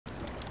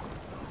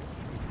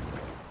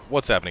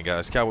What's happening,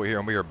 guys? Cowboy here,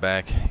 and we are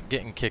back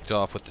getting kicked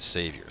off with the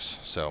Saviors.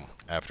 So,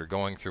 after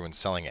going through and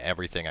selling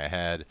everything I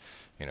had,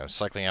 you know,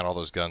 cycling out all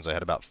those guns, I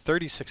had about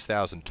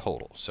 36,000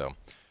 total. So,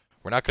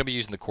 we're not going to be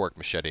using the cork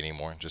machete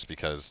anymore, just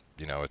because,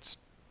 you know, it's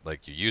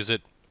like you use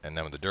it, and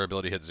then when the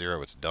durability hits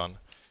 0, it's done.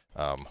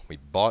 We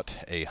bought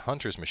a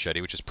hunter's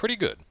machete, which is pretty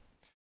good.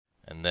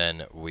 And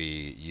then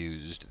we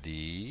used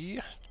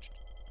the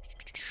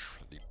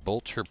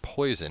bolter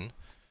poison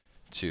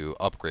to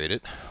upgrade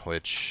it,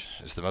 which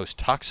is the most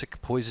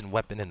toxic poison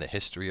weapon in the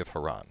history of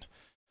Haran.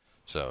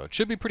 So it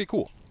should be pretty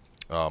cool.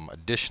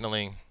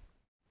 Additionally,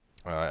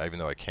 even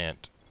though I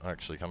can't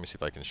actually, let me see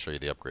if I can show you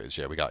the upgrades.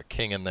 Yeah, we got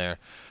King in there,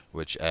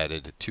 which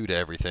added 2 to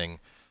everything.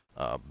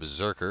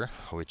 Berserker,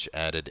 which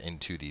added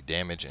into the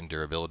damage and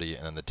durability,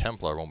 and then the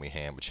Templar one we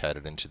had, which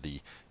added into the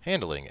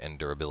handling and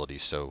durability.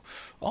 So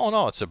all in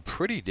all, it's a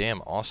pretty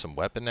damn awesome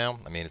weapon now.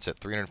 I mean, it's at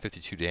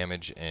 352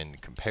 damage in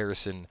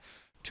comparison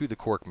to the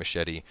cork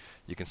machete.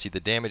 You can see the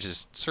damage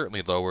is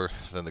certainly lower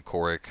than the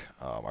cork.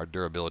 Our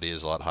durability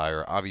is a lot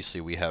higher.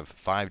 Obviously, we have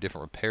 5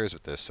 different repairs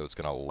with this, so it's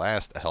going to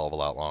last a hell of a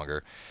lot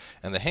longer.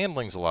 And the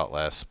handling's a lot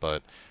less,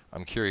 but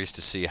I'm curious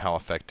to see how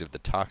effective the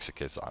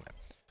toxic is on it.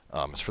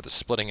 As for the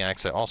splitting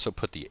axe, I also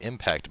put the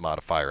impact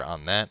modifier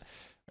on that.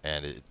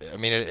 And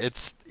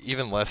it's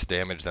even less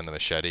damage than the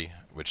machete,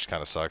 which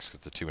kind of sucks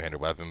because it's a 2-handed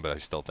weapon, but I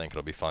still think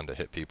it'll be fun to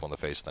hit people in the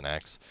face with an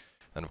axe.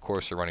 And of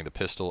course, we're running the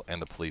pistol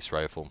and the police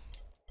rifle.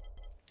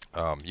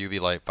 UV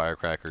light,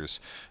 firecrackers.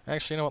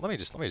 Actually, you know what?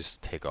 Let me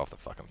just take off the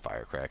fucking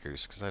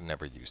firecrackers because I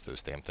never use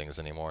those damn things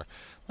anymore.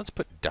 Let's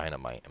put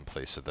dynamite in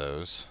place of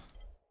those.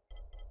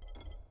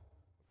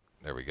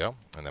 There we go.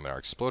 And then our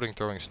exploding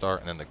throwing star,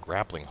 and then the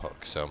grappling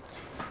hook. So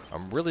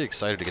I'm really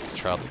excited to get to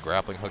try out the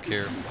grappling hook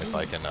here. If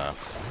I can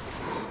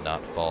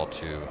not fall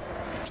to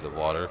the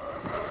water.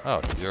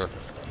 Oh, you're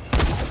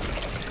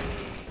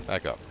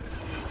back up.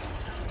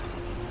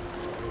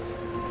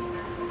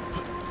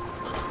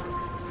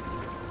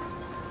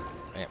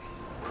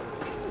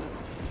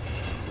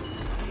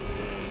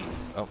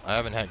 Oh, I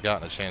haven't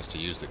gotten a chance to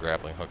use the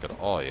grappling hook at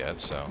all yet,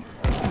 so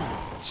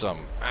oh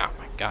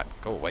my god,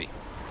 go away.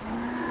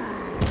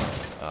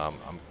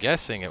 I'm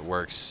guessing it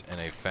works in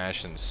a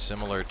fashion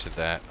similar to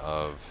that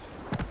of,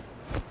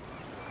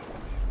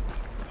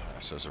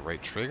 so is it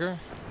right trigger?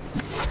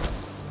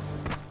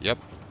 Yep,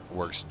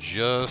 works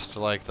just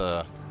like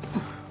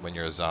when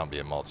you're a zombie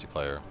in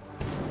multiplayer.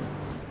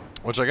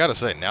 Which I gotta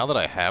say, now that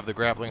I have the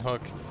grappling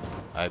hook,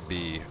 I'd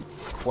be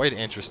quite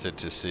interested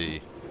to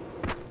see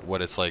what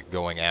it's like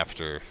going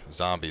after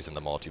zombies in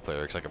the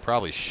multiplayer, because I could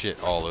probably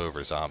shit all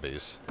over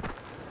zombies.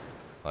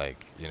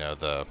 Like, you know,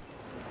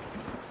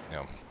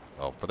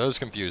 well, for those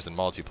confused, in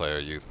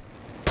multiplayer, you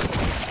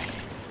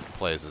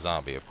play as a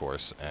zombie, of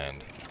course,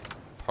 and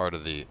part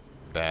of the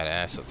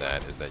badass of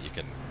that is that you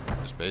can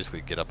just basically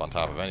get up on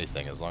top of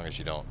anything as long as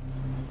you don't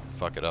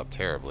fuck it up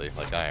terribly,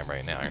 like I am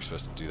right now. You're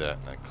supposed to do that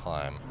and then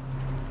climb.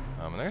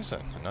 There's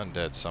an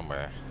undead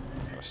somewhere.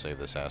 I'm gonna save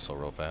this asshole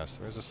real fast.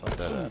 Where's this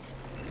undead at?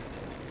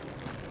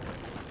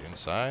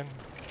 Inside.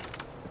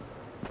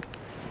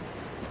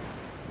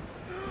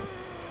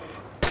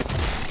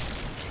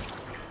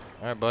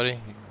 Alright, buddy. You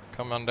can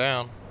come on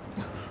down.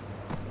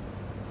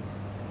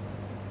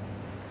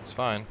 It's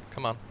fine.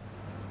 Come on.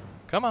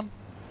 Come on.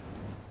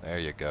 There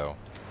you go.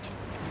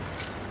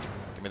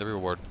 Give me the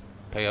reward.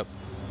 Pay up.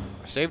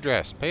 I saved your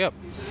ass. Pay up.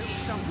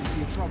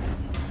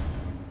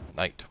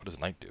 Knight. What does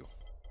Knight do?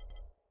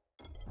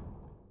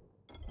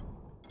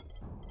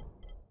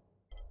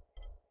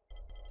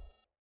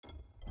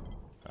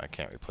 I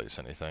can't replace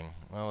anything.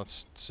 Well,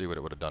 let's see what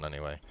it would have done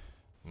anyway.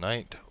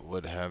 Knight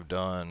would have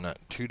done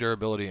 2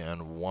 durability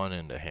and 1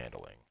 into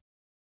handling.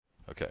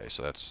 Okay,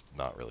 so that's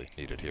not really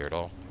needed here at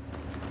all.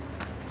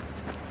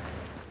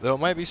 Though it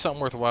might be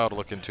something worthwhile to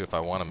look into if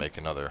I want to make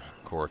another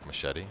cork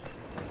machete.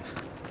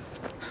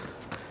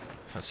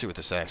 Let's see what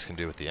this axe can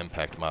do with the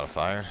impact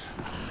modifier.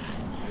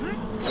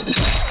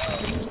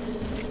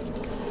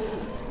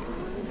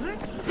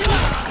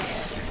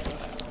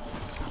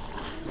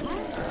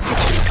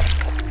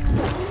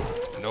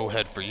 No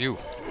head for you.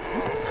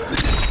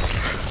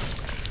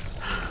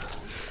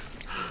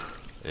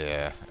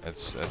 Yeah,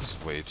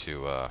 that's way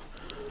too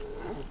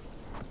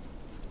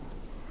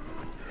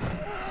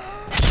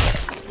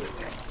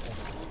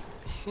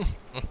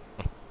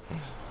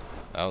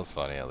That was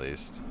funny, at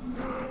least.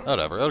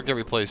 Whatever, it'll get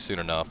replaced soon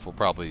enough. We'll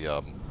probably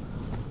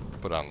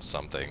put on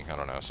something, I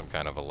don't know, some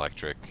kind of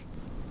electric,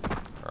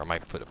 or I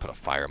might put a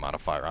fire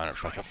modifier on it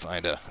if I can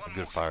find a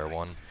good fire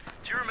one.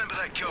 Do you remember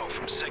that girl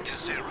from Sector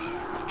 0,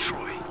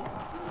 Troy?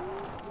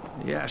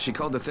 Yeah, she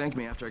called to thank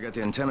me after I got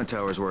the antenna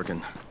towers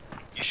working.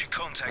 You should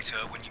contact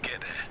her when you get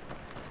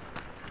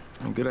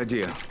there. Good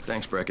idea.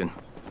 Thanks, Brecken.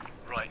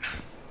 Right.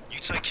 You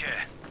take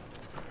care.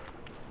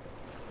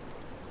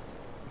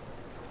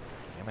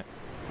 Damn it.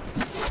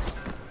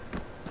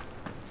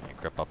 Can't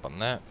grip up on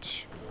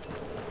that.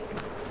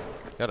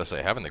 Gotta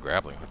say, having the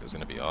grappling hook is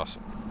gonna be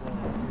awesome.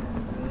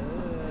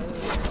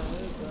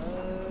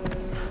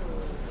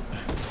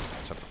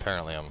 Except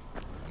apparently I'm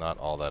not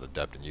all that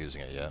adept in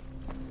using it yet.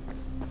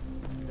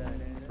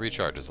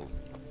 Recharge is,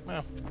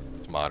 well,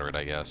 it's moderate,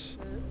 I guess.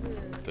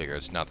 Figure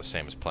it's not the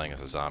same as playing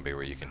as a zombie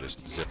where you can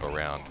just zip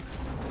around.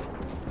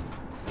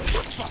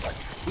 Fuck!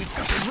 We've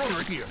got a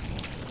runner here!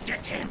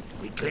 Get him!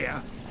 We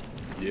clear?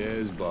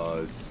 Yes,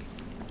 boss.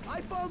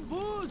 I found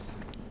booze!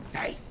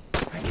 Hey!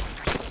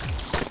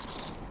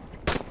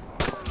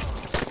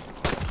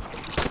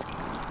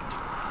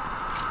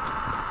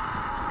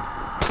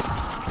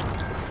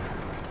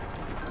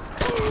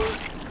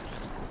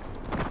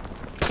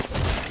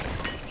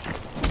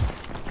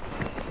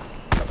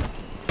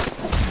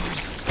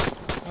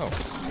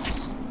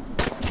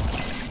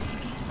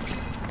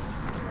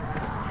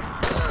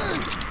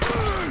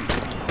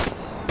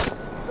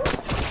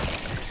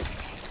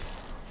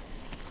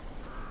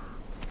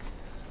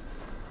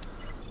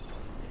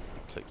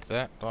 Take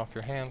that off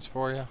your hands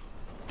for you.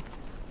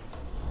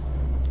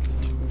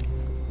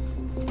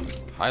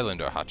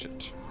 Highlander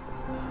hatchet.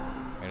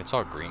 I mean, it's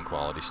all green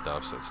quality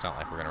stuff, so it's not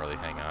like we're gonna really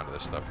hang on to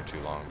this stuff for too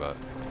long, but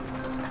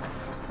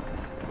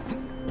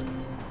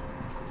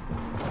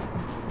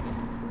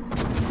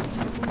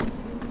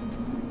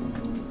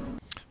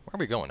where are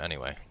we going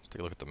anyway? Let's take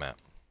a look at the map.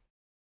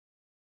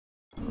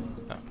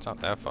 Oh, it's not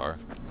that far.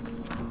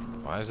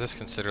 Why is this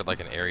considered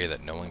like an area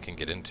that no one can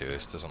get into?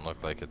 This doesn't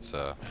look like it's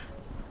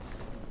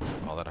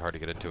all that hard to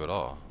get into at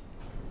all.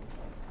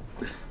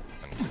 And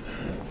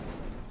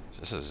is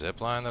this a zip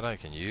line that I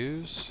can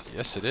use?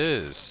 Yes, it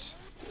is.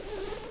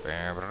 Oh,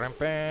 I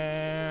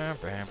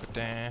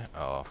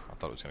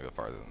thought it was gonna go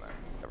farther than that.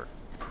 Never.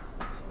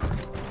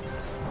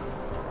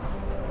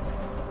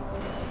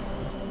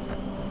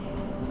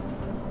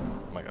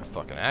 I'm like a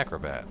fucking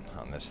acrobat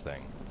on this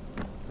thing.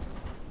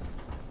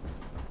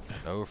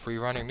 No free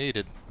running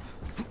needed.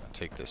 I'll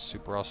take this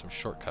super awesome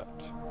shortcut.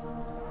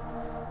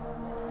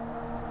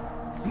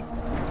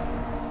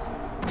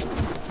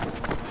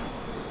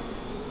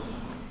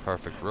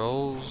 Perfect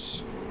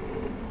rolls.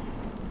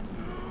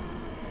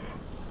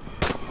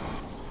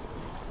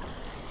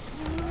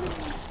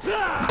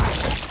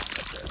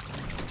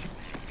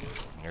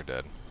 You're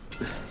dead.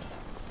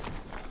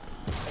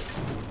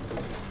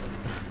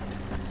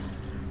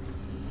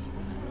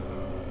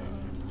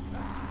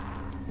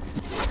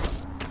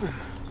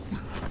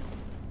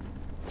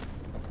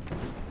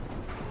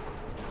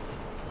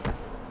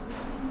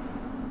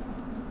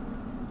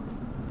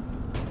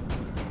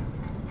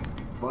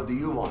 What do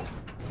you want?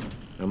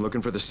 I'm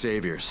looking for the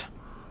saviors.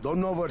 Don't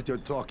know what you're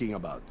talking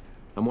about.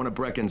 I'm one of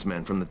Brecken's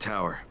men from the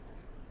tower.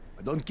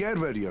 I don't care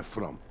where you're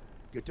from.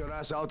 Get your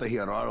ass out of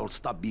here or I'll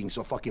stop being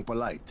so fucking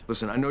polite.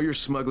 Listen, I know you're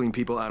smuggling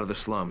people out of the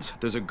slums.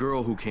 There's a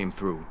girl who came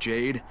through,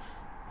 Jade.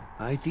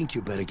 I think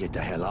you better get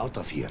the hell out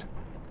of here.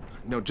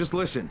 No, just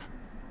listen.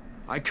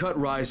 I cut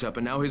Rise up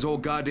and now his whole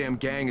goddamn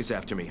gang is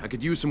after me. I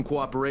could use some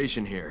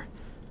cooperation here.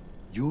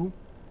 You?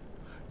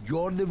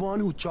 You're the one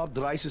who chopped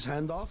Rice's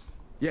hand off?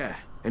 Yeah,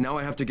 and now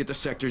I have to get to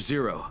Sector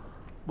 0.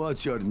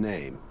 What's your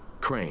name?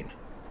 Crane.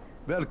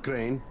 Well,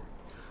 Crane,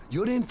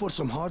 you're in for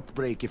some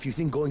heartbreak if you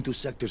think going to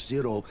Sector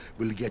 0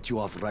 will get you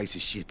off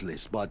Rice's shit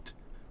list, but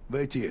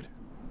wait here.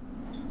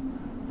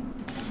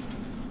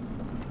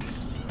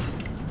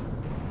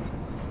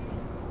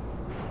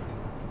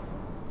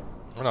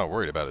 I'm not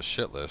worried about his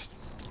shit list.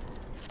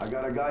 I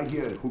got a guy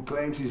here who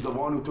claims he's the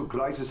one who took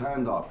Rice's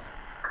hand off.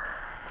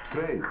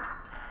 Crane.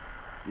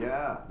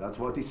 Yeah, that's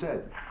what he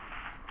said.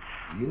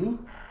 Really?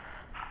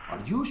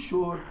 Are you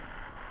sure?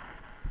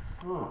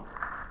 Oh,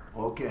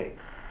 okay.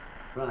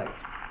 Right.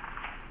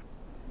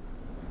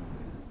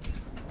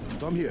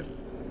 Come here.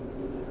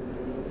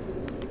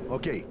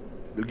 Okay,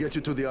 we'll get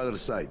you to the other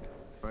side.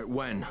 Right,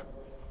 when?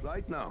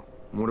 Right now.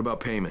 And what about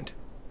payment?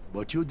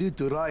 What you did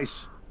to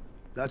Rice,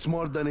 that's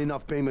more than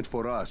enough payment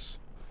for us.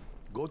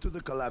 Go to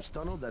the collapsed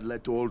tunnel that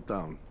led to Old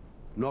Town.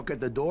 Knock at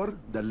the door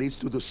that leads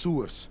to the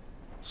sewers.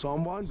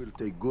 Someone will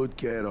take good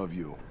care of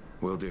you.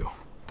 Will do.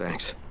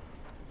 Thanks.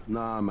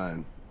 Nah,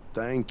 man.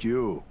 Thank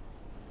you.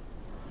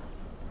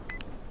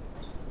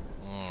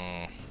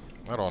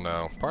 I don't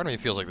know. Part of me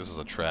feels like this is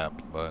a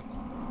trap, but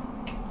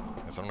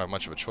I guess I don't have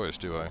much of a choice,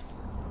 do I?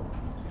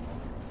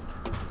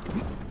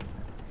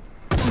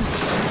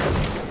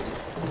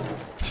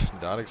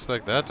 Did not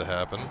expect that to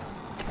happen.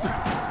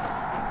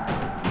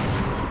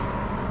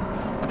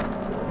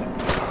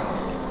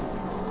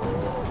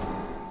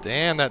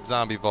 Damn that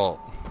zombie vault.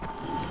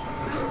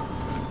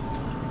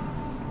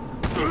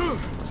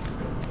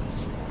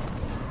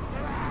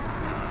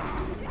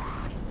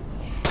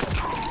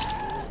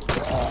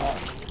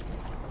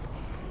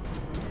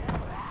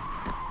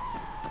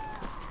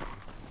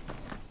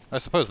 I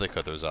suppose they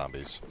could, they're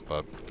zombies,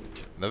 but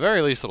at the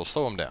very least it'll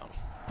slow them down.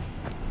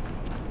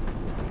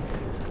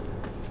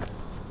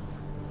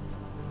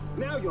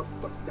 Now you're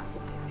fucked up.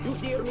 You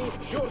hear me?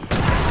 You're...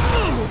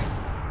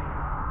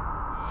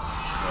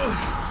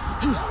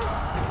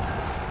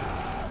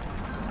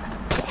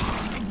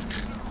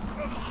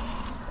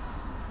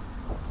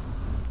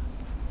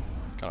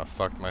 Kind of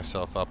fucked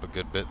myself up a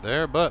good bit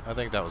there, but I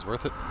think that was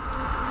worth it.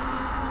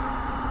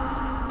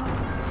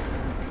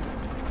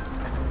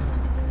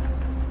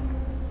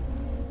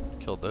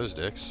 Killed those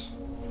dicks.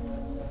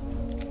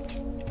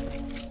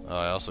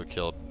 I also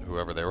killed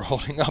whoever they were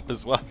holding up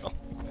as well.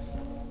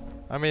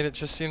 I mean, it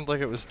just seemed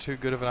like it was too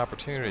good of an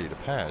opportunity to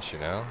pass, you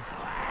know?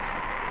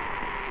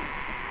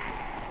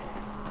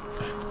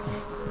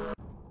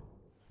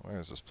 Where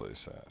is this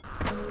place at?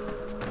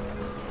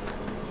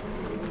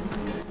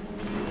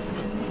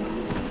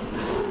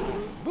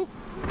 Boop.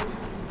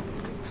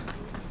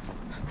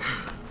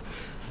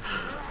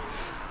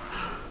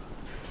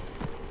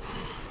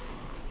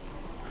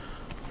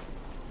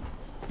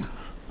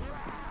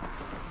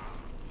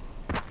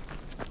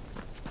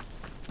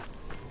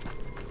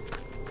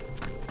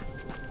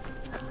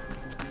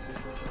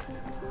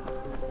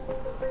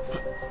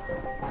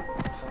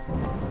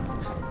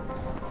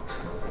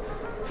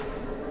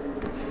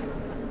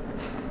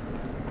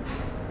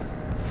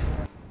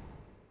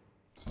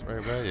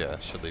 Right, yeah,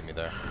 should lead me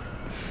there.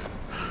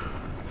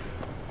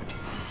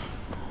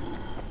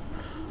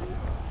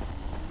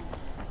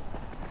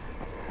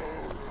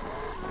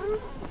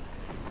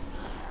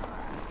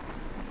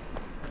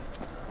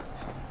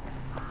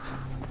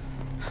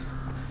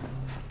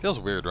 Feels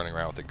weird running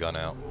around with the gun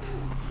out.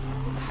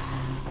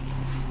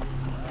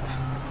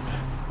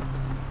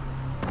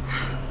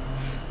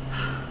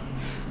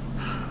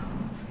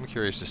 I'm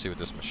curious to see what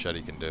this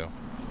machete can do.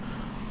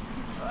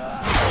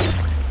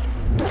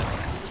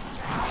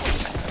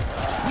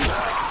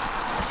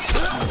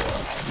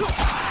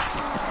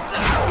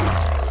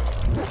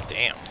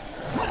 Damn.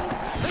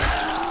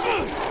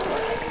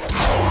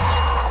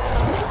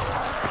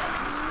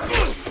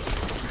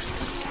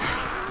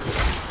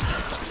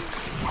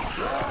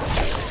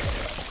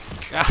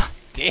 God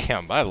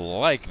damn, I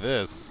like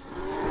this.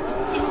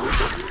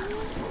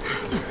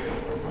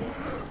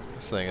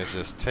 This thing is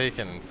just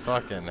taking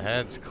fucking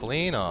heads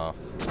clean off.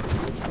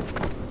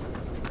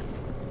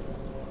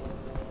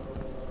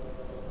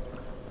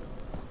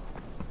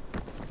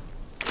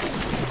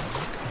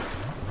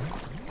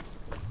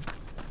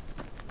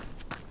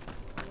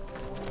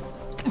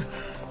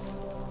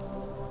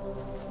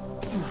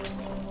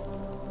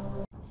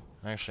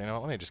 Actually, you know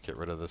what? Let me just get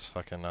rid of this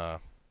fucking,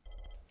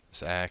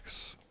 this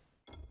axe.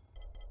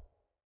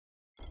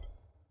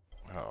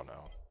 Oh,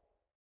 no.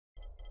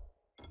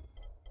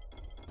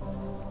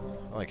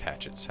 I like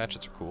hatchets.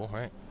 Hatchets are cool,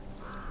 right?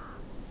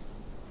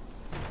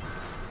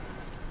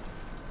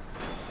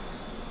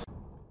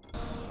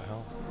 What the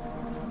hell?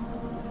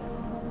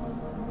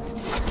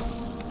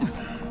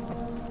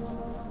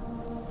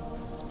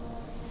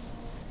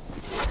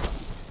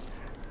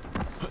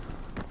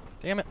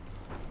 Damn it.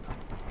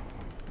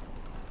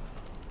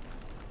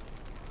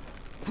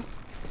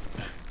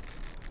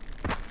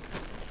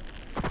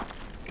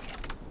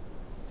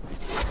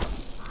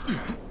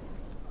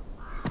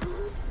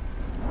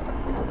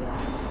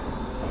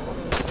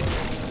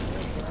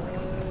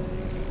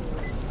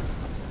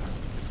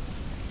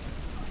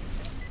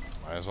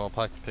 Might as well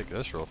pick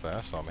this real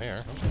fast while I'm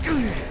here.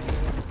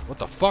 What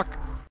the fuck?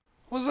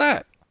 What was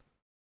that?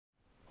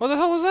 What the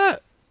hell was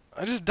that?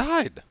 I just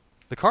died.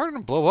 The car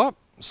didn't blow up.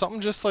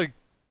 Something just like,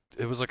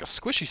 it was like a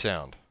squishy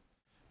sound.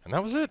 And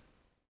that was it.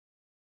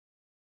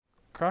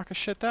 Crock of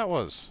shit that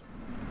was.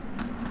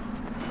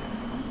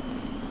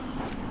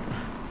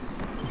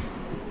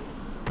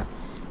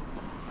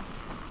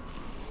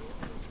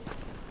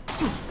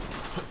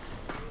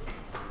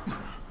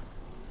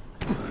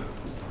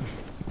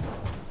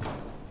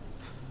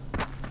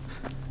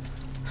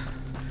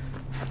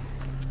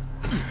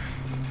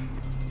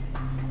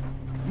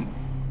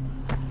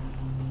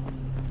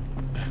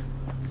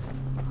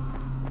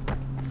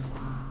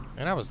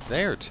 And I was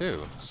there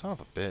too. Son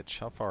of a bitch.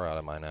 How far out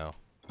am I now?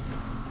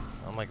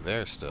 I'm like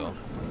there still.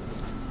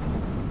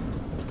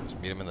 Just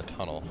meet him in the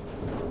tunnel.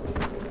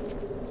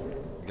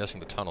 I'm guessing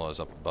the tunnel is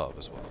up above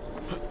as well.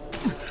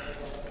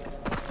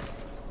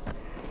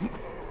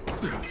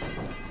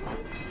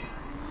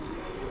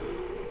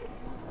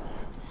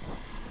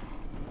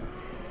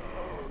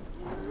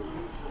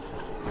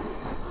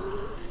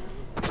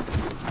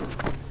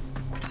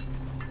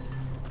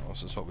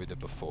 This is what we did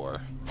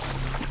before.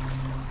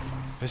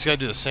 I just gotta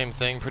do the same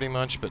thing pretty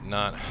much, but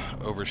not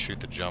overshoot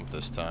the jump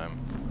this time.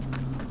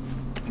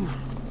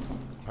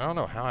 I don't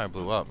know how I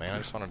blew up, man. I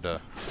just wanted to...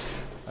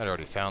 I'd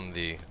already found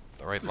the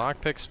right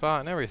lockpick spot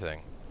and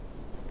everything.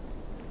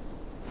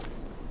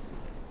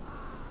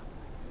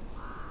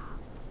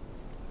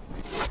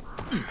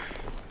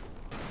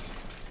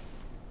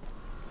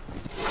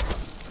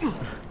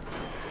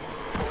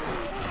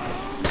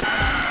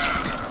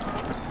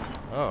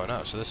 Oh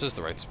no, so this is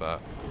the right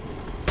spot.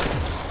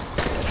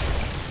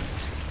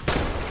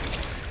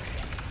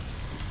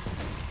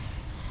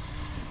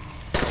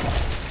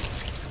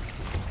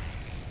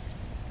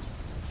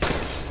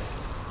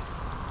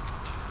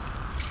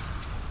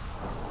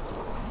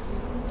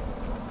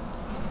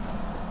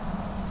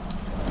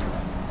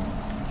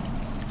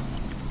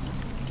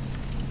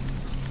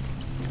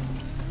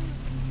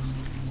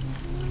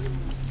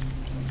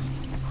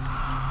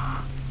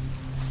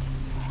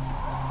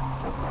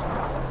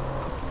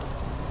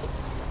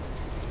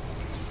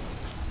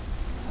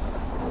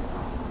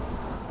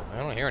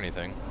 I don't hear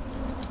anything.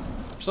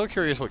 I'm still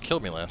curious what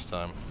killed me last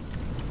time.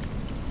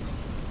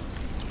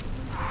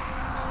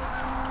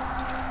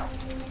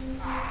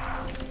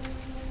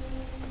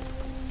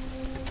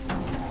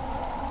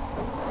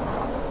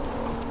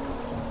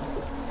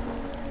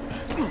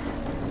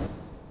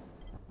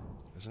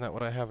 isn't that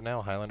what I have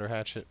now? Highlander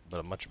hatchet, but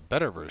a much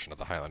better version of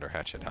the Highlander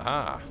hatchet.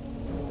 Haha!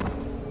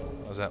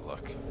 How does that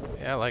look?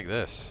 Yeah, I like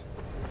this.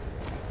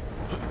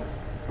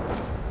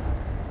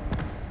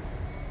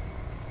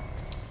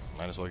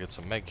 Might as well get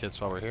some med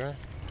kits while we're here.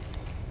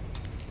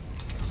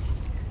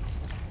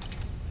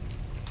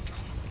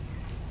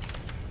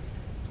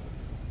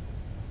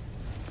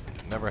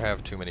 Never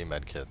have too many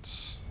med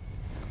kits.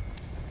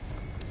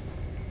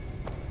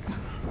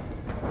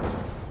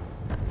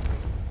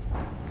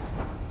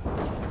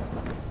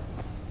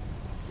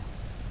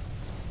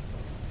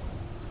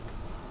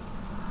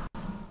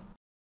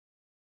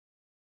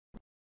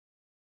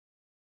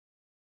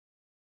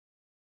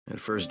 At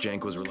first,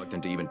 Jank was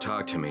reluctant to even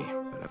talk to me,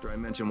 but after I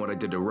mentioned what I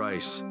did to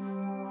Rice,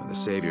 the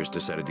Saviors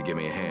decided to give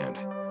me a hand.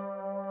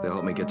 They'll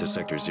help me get to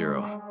Sector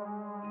 0.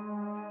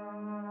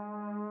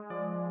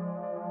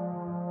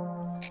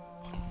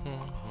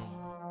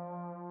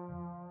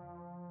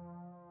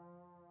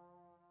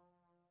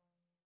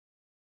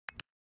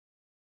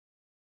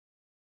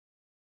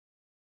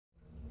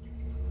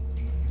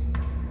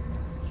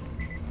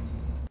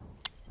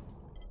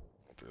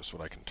 There's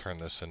what I can turn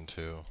this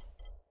into.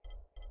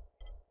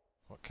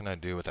 What can I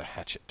do with a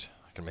hatchet?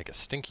 I can make a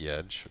stinky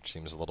edge, which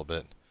seems a little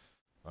bit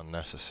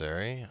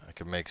unnecessary. I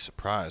could make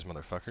surprise,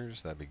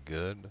 motherfuckers. That'd be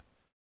good.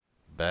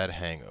 Bad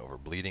hangover.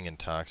 Bleeding and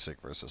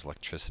toxic versus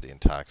electricity and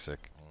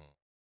toxic.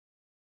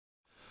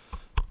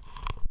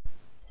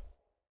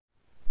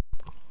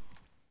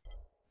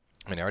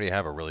 I mean, I already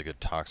have a really good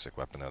toxic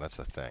weapon, though. That's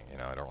the thing. You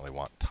know, I don't really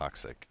want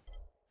toxic.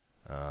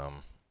 I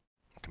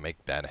can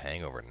make bad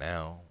hangover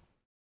now.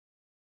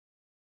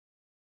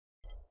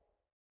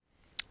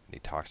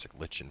 Need toxic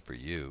lichen for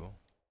you.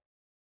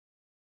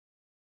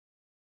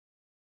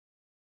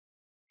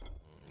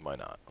 Why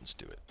not? Let's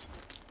do it.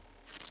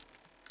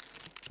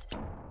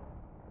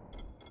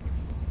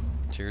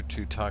 Tier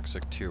 2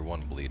 toxic, Tier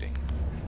 1 bleeding.